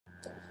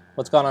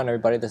What's going on,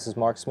 everybody? This is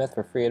Mark Smith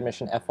for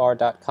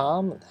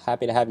freeadmissionfr.com.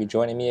 Happy to have you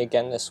joining me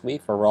again this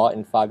week for Raw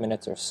in 5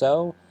 minutes or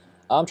so.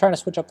 I'm trying to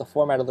switch up the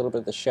format a little bit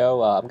of the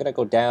show. I'm going to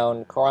go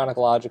down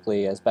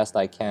chronologically as best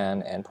I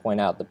can and point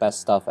out the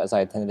best stuff as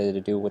I intended to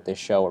do with this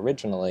show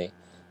originally,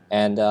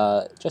 and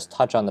just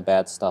touch on the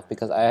bad stuff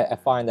because I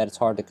find that it's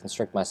hard to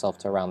constrict myself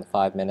to around the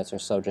 5 minutes or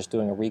so just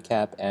doing a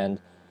recap, and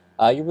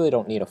you really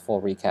don't need a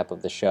full recap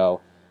of the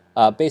show.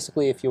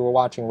 Basically, if you were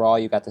watching Raw,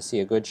 you got to see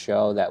a good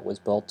show that was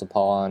built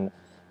upon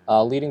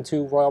leading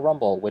to Royal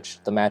Rumble, which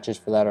the matches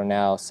for that are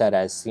now set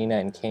as Cena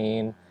and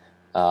Kane,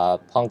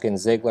 Punk and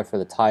Ziggler for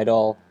the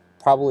title,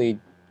 probably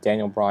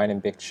Daniel Bryan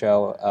and Big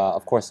Show,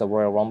 of course the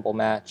Royal Rumble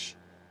match,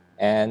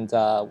 and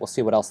we'll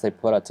see what else they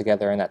put out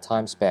together in that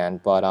time span.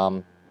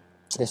 But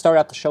they started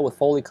out the show with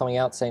Foley coming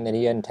out saying that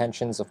he had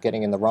intentions of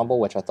getting in the Rumble,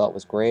 which I thought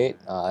was great.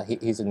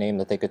 He's a name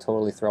that they could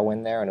totally throw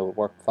in there and it would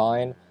work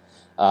fine.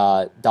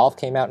 Dolph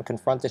came out and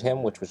confronted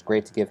him, which was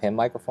great to give him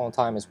microphone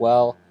time as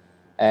well.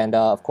 And,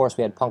 of course,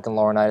 we had Punk and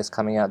Laurinaitis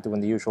coming out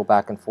doing the usual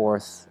back and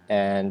forth,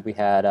 and we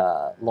had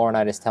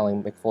Laurinaitis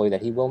telling Mick Foley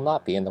that he will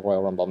not be in the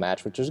Royal Rumble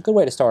match, which was a good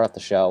way to start off the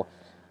show.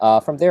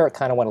 From there, it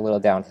kind of went a little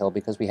downhill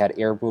because we had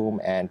Air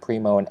Boom and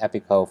Primo and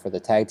Epico for the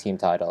tag team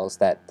titles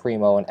that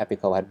Primo and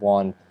Epico had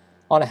won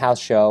on a house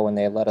show, and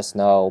they let us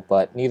know,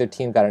 but neither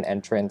team got an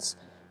entrance.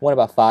 Went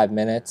about 5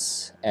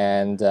 minutes,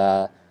 and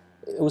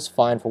it was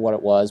fine for what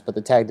it was, but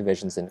the tag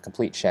division's in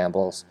complete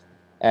shambles,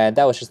 and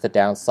that was just the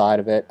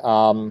downside of it.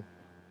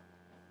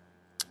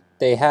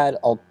 They had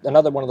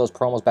another one of those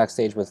promos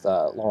backstage with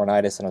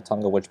Laurinaitis and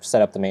Otunga, which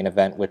set up the main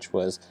event, which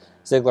was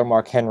Ziggler,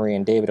 Mark Henry,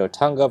 and David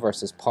Otunga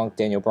versus Punk,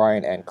 Daniel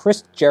Bryan, and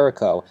Chris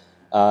Jericho,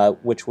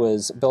 which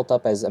was built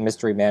up as a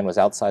mystery man was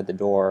outside the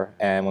door,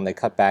 and when they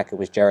cut back, it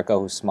was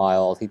Jericho who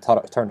smiled. He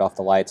turned off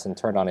the lights and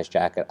turned on his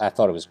jacket. I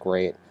thought it was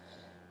great.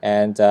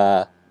 And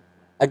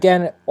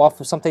again,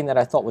 off of something that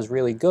I thought was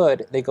really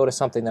good, they go to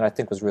something that I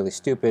think was really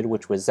stupid,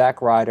 which was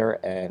Zack Ryder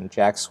and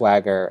Jack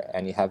Swagger,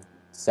 and you have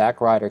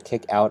Zack Ryder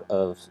kick out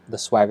of the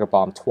Swagger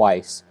Bomb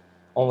twice,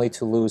 only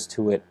to lose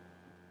to it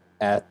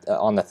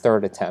on the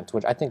third attempt,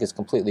 which I think is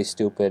completely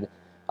stupid.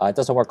 It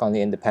doesn't work on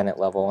the independent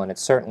level, and it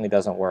certainly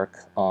doesn't work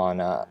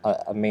on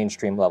a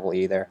mainstream level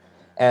either.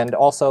 And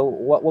also,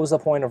 what was the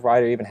point of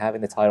Ryder even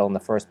having the title in the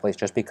first place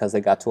just because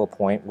they got to a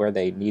point where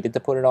they needed to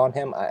put it on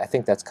him? I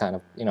think that's kind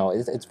of,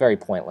 it's very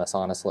pointless,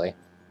 honestly.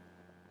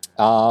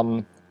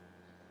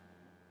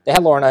 They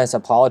had Laurinaitis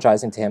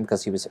apologizing to him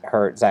because he was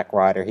hurt, Zack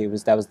Ryder.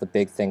 That was the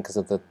big thing because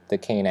of the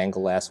Kane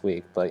angle last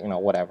week, but,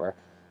 whatever.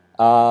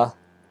 And,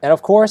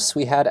 of course,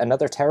 we had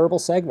another terrible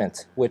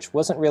segment, which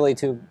wasn't really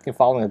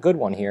following a good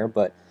one here,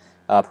 but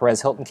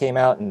Perez Hilton came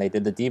out and they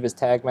did the Divas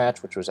tag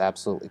match, which was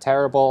absolutely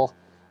terrible.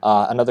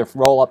 Another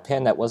roll-up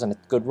pin that wasn't a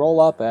good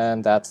roll-up,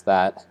 and that's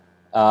that.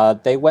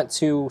 They went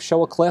to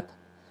show a clip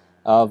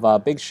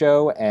of Big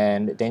Show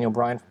and Daniel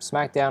Bryan from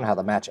SmackDown, how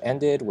the match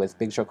ended with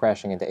Big Show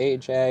crashing into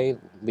AJ,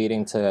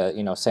 leading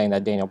to, saying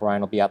that Daniel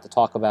Bryan will be out to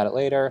talk about it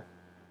later.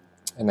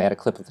 And they had a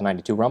clip of the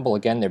 92 Rumble.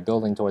 Again, they're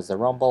building towards the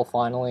Rumble,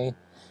 finally,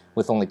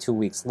 with only 2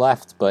 weeks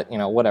left, but,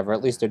 whatever,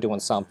 at least they're doing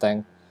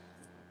something.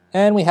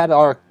 And we had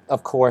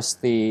of course,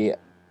 the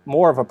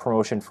more of a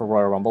promotion for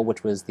Royal Rumble,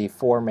 which was the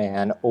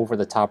 4-man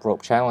over-the-top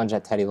rope challenge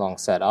that Teddy Long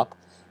set up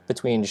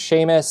between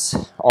Sheamus,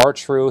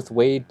 R-Truth,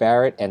 Wade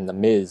Barrett, and The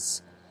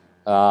Miz.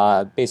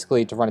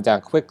 Basically, to run it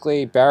down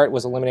quickly, Barrett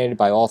was eliminated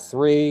by all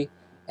three,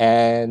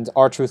 and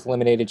R-Truth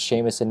eliminated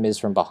Sheamus and Miz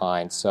from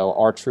behind. So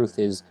R-Truth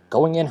is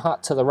going in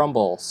hot to the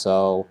Rumble,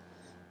 so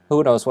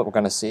who knows what we're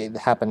going to see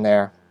happen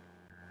there.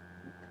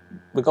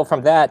 We go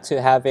from that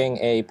to having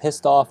a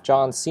pissed-off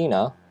John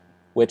Cena,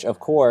 which, of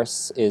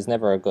course, is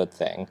never a good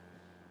thing.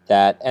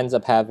 That ends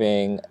up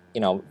having,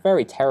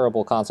 very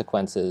terrible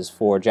consequences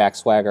for Jack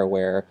Swagger,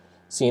 where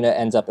Cena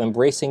ends up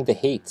embracing the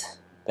hate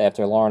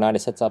after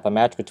Laurinaitis sets up a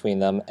match between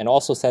them, and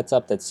also sets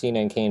up that Cena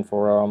and Kane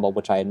for Royal Rumble,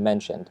 which I had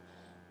mentioned.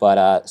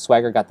 But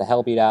Swagger got the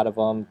hell beat out of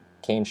him.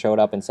 Kane showed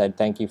up and said,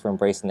 "Thank you for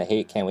embracing the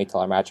hate. Can't wait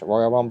till our match at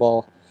Royal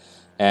Rumble."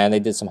 And they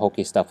did some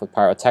hokey stuff with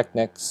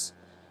pyrotechnics.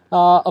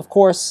 Of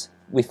course,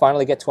 we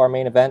finally get to our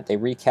main event. They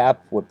recap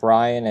what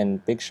Bryan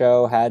and Big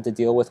Show had to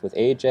deal with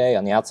AJ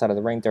on the outside of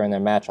the ring during their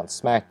match on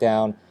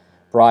SmackDown.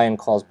 Bryan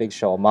calls Big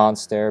Show a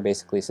monster,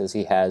 basically says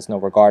he has no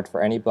regard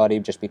for anybody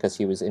just because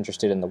he was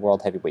interested in the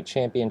World Heavyweight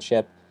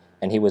Championship,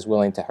 and he was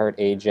willing to hurt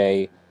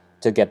AJ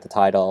to get the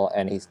title,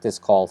 and he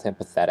just called him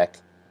pathetic.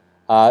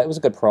 It was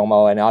a good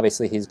promo, and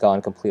obviously he's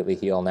gone completely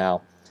heel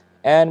now.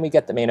 And we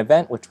get the main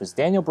event, which was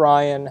Daniel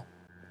Bryan,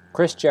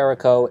 Chris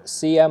Jericho,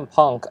 CM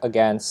Punk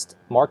against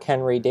Mark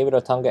Henry, David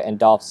Otunga, and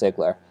Dolph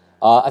Ziggler.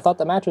 I thought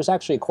the match was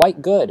actually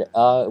quite good.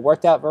 It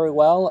worked out very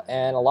well,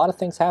 and a lot of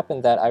things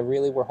happened that I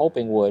really were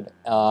hoping would.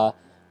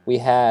 We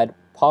had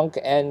Punk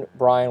and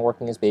Bryan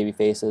working as baby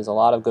faces, a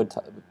lot of good,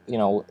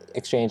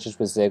 exchanges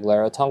with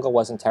Ziggler. Otunga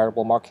wasn't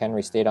terrible. Mark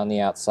Henry stayed on the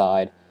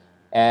outside,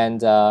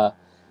 and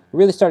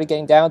really started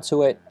getting down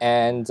to it.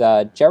 And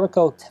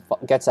Jericho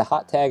gets a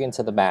hot tag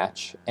into the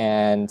match,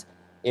 and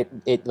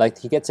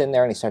he gets in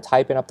there and he starts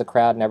hyping up the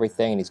crowd and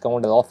everything, and he's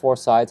going to all four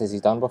sides as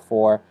he's done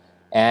before.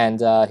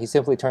 And he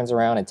simply turns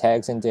around and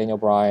tags in Daniel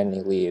Bryan, and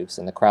he leaves,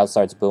 and the crowd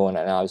starts booing.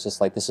 And I was just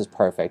like, this is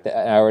perfect.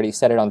 I already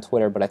said it on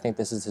Twitter, but I think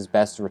this is his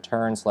best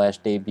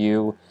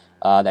return/debut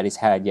that he's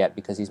had yet,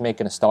 because he's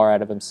making a star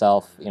out of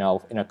himself,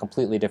 in a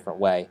completely different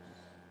way.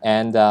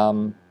 And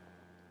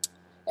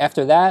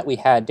after that, we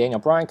had Daniel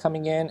Bryan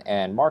coming in,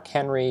 and Mark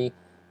Henry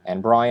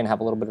and Bryan have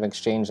a little bit of an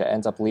exchange that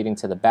ends up leading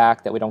to the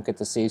back that we don't get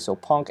to see. So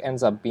Punk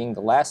ends up being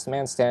the last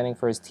man standing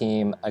for his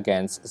team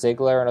against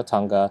Ziggler and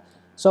Otunga.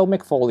 So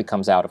Mick Foley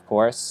comes out, of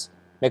course.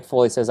 Mick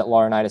Foley says that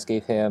Laurinaitis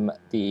gave him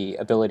the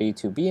ability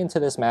to be into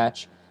this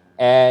match,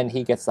 and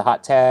he gets the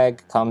hot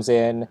tag, comes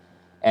in,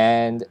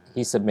 and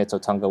he submits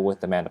Otunga with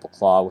the mandible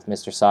claw with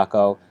Mr.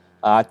 Sacco.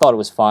 I thought it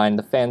was fine.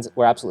 The fans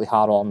were absolutely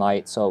hot all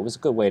night, so it was a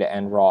good way to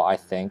end Raw, I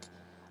think.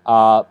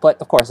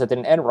 But, of course, it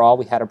didn't end Raw.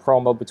 We had a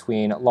promo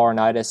between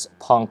Laurinaitis,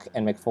 Punk,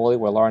 and Mick Foley,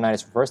 where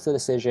Laurinaitis reversed the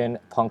decision.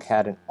 Punk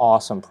had an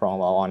awesome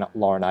promo on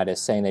Laurinaitis,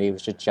 saying that he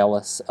was just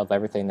jealous of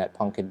everything that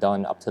Punk had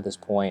done up to this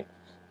point,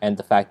 and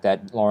the fact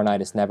that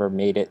Laurinaitis never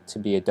made it to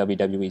be a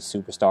WWE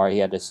superstar. He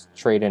had to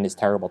trade in his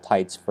terrible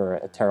tights for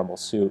a terrible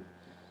suit.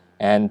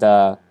 And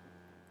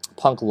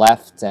Punk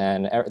left,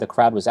 and the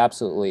crowd was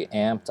absolutely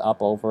amped up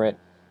over it.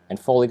 And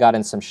Foley got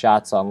in some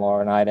shots on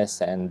Laurinaitis,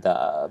 and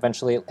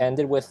eventually it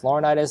ended with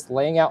Laurinaitis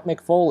laying out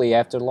Mick Foley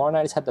after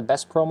Laurinaitis had the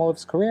best promo of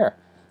his career.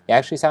 He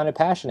actually sounded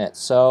passionate.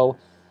 So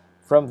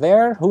from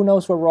there, who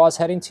knows where Raw's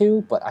heading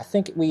to, but I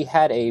think we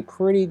had a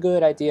pretty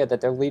good idea that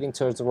they're leading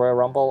towards the Royal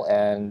Rumble,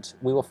 and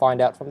we will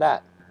find out from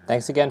that.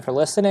 Thanks again for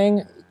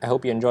listening. I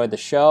hope you enjoyed the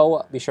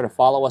show. Be sure to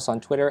follow us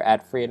on Twitter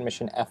at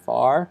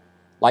FreeAdmissionFR.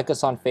 Like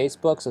us on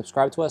Facebook,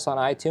 subscribe to us on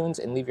iTunes,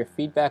 and leave your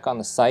feedback on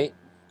the site.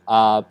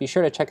 Be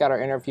sure to check out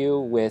our interview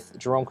with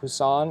Jerome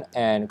Couson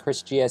and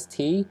Chris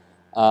GST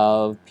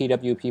of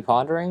PWP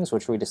Ponderings,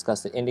 which we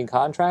discussed the Indian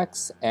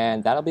contracts,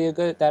 and that'll be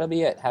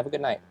it. Have a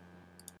good night.